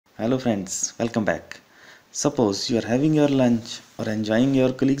Hello friends, welcome back. Suppose you are having your lunch or enjoying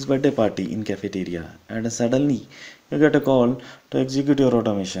your colleague's birthday party in cafeteria and suddenly you get a call to execute your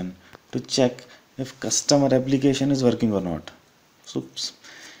automation to check if customer application is working or not. Oops.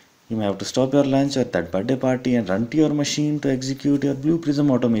 You may have to stop your lunch at that birthday party and run to your machine to execute your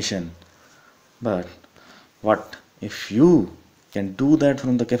BluePrism automation. But what if you can do that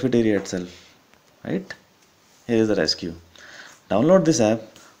from the cafeteria itself, right? Here is the rescue. Download this app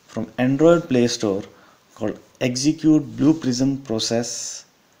from Android Play Store called Execute BluePrism Process,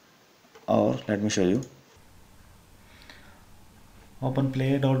 or let me show you. Open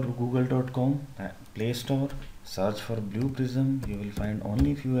play.google.com, Play Store, search for BluePrism. You will find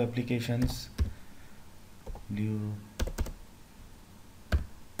only few applications. BluePrism,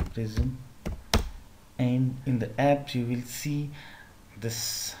 and in the apps you will see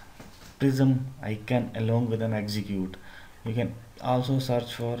this prism icon along with an execute. You can also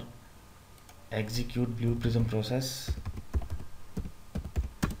search for execute BluePrism process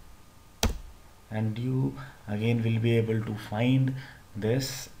and you again will be able to find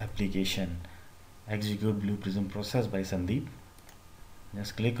this application, execute BluePrism process by Sandeep.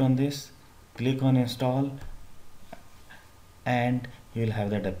 Just click on this, click on install, and you will have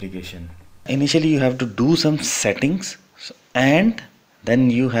that application. Initially you have to do some settings and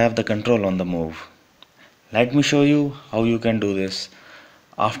then you have the control on the move. Let me show you how you can do this.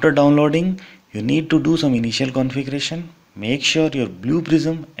 After downloading, you need to do some initial configuration. Make sure your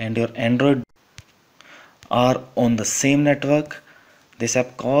BluePrism and your Android are on the same network. This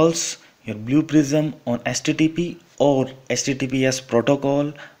app calls your BluePrism on HTTP or HTTPS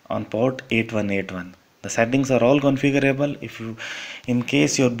protocol on port 8181. The settings are all configurable. If you, in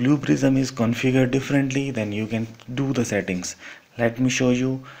case your BluePrism is configured differently, then you can do the settings. Let me show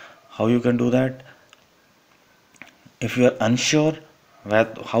you how you can do that. If you are unsure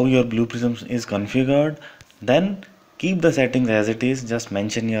how your BluePrism is configured, then keep the settings as it is. Just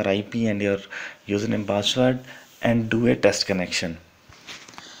mention your IP and your username password and do a test connection.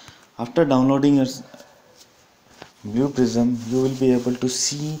 After downloading your BluePrism, you will be able to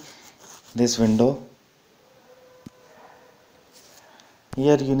see this window.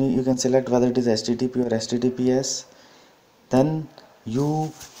 Here you can select whether it is HTTP or HTTPS. Then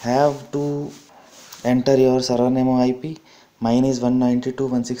you have to enter your server name or IP. Mine is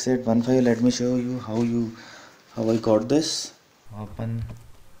 192.168.1.5. Let me show you how I got this. Open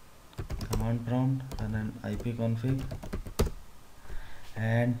command prompt, run an IP config,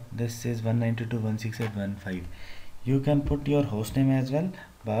 and this is 192.168.1.5. You can put your hostname as well,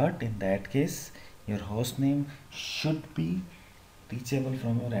 but in that case your hostname should be reachable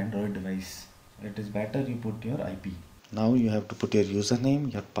from your Android device. It is better you put your IP. Now you have to put your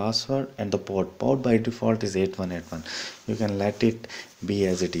username, your password, and the port. Port by default is 8181. You can let it be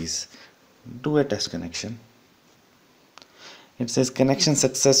as it is. Do a test connection. It says connection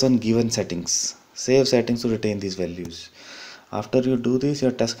success on given settings. Save settings to retain these values. After you do this,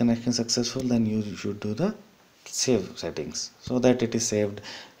 your test connection successful, then you should do the save settings so that it is saved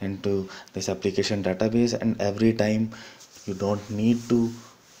into this application database, and every time you don't need to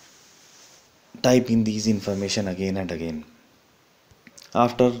type in these information again and again.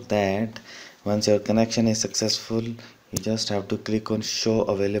 After that, once your connection is successful, you just have to click on show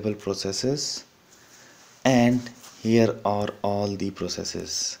available processes, and here are all the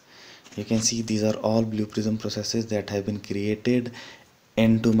processes. You can see these are all BluePrism processes that have been created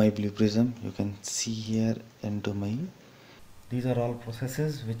into my BluePrism. You can see here into my, these are all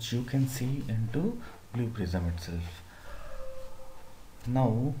processes which you can see into BluePrism itself.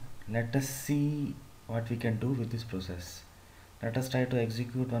 Now let us see what we can do with this process. Let us try to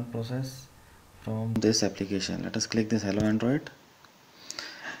execute one process from this application. Let us click this hello Android.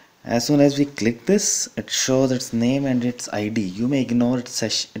 As soon as we click this, it shows its name and its ID. You may ignore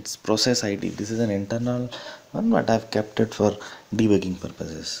its process ID. This is an internal one, but I've kept it for debugging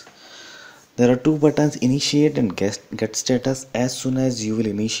purposes. There are two buttons, initiate and get status. As soon as you will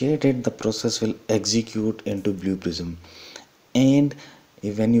initiate it, the process will execute into BluePrism. And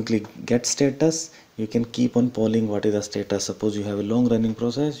when you click get status, you can keep on polling what is the status. Suppose you have a long running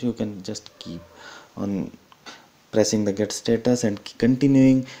process, you can just keep on pressing the get status and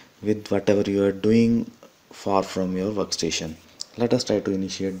continuing with whatever you are doing far from your workstation. Let us try to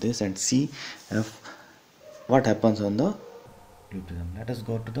initiate this and see if what happens on the BluePrism. Let us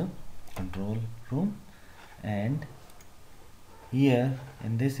go to the control room, and here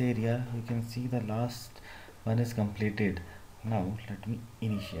in this area you can see the last one is completed. Now let me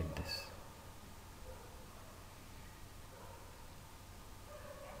initiate this.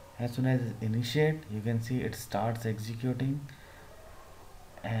 As soon as initiate, you can see it starts executing,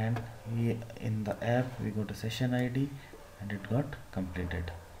 and in the app we go to session ID and it got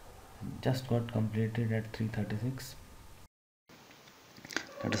completed, just got completed at 3:36.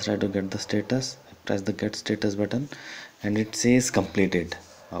 Let us try to get the status. I press the get status button and it says completed.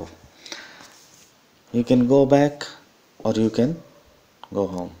 Wow. You can go back or you can go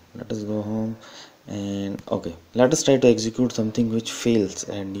home. Let us go home. And okay, let us try to execute something which fails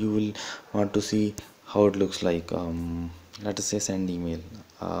and you will want to see how it looks like. Let us say send email.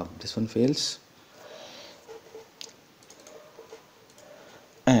 This one fails,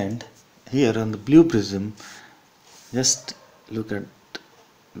 and here on the BluePrism, just look at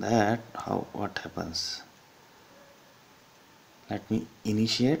that, how what happens. Let me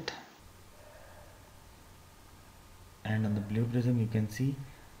initiate, and on the BluePrism you can see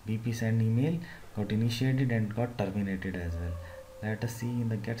BP send email got initiated and got terminated as well. Let us see in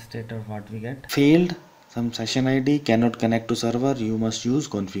the get state of what we get. Failed, some session ID cannot connect to server, you must use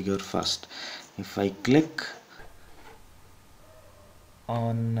configure first. If I click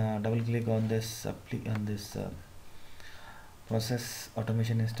on double click on this process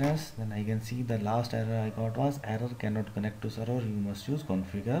automation instance, then I can see the last error I got was error cannot connect to server, you must use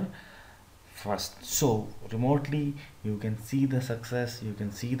configure first. So remotely you can see the success, you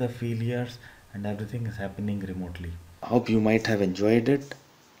can see the failures, and everything is happening remotely. Hope you might have enjoyed it,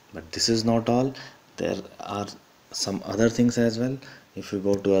 but this is not all. There are some other things as well. If you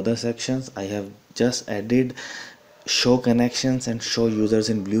go to other sections, I have just added show connections and show users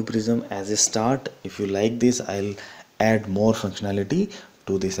in BluePrism as a start. If you like this, I'll add more functionality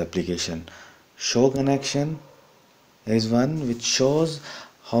to this application. Show connection is one which shows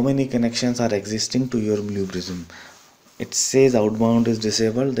how many connections are existing to your BluePrism. It says outbound is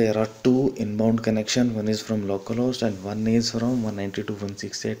disabled. There are two inbound connection. One is from localhost and one is from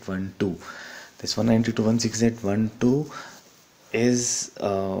 192.168.1.2. This 192.168.1.2 is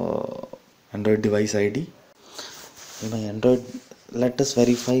Android device ID. In my Android, let us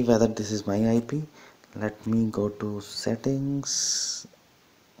verify whether this is my IP. Let me go to settings,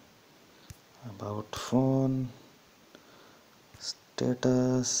 about phone,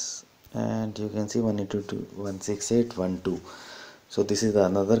 status, and you can see 192.168.1.2. So this is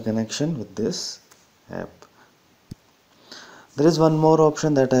another connection with this app. There is one more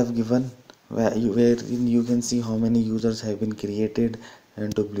option that I have given wherein you can see how many users have been created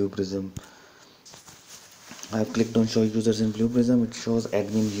into BluePrism. I have clicked on show users in BluePrism. It shows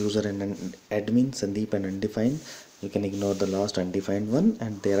admin, user, and admin, Sandeep, and undefined. You can ignore the last undefined one,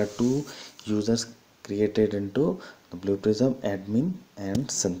 and there are two users created into the BluePrism, admin and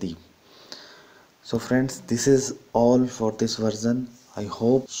Sandeep. So friends, this is all for this version. I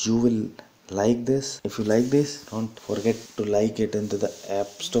hope you will like this. If you like this, don't forget to like it into the app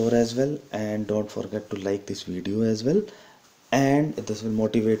store as well, and don't forget to like this video as well, and this will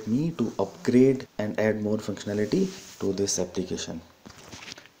motivate me to upgrade and add more functionality to this application.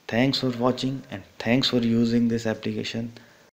 Thanks for watching and thanks for using this application.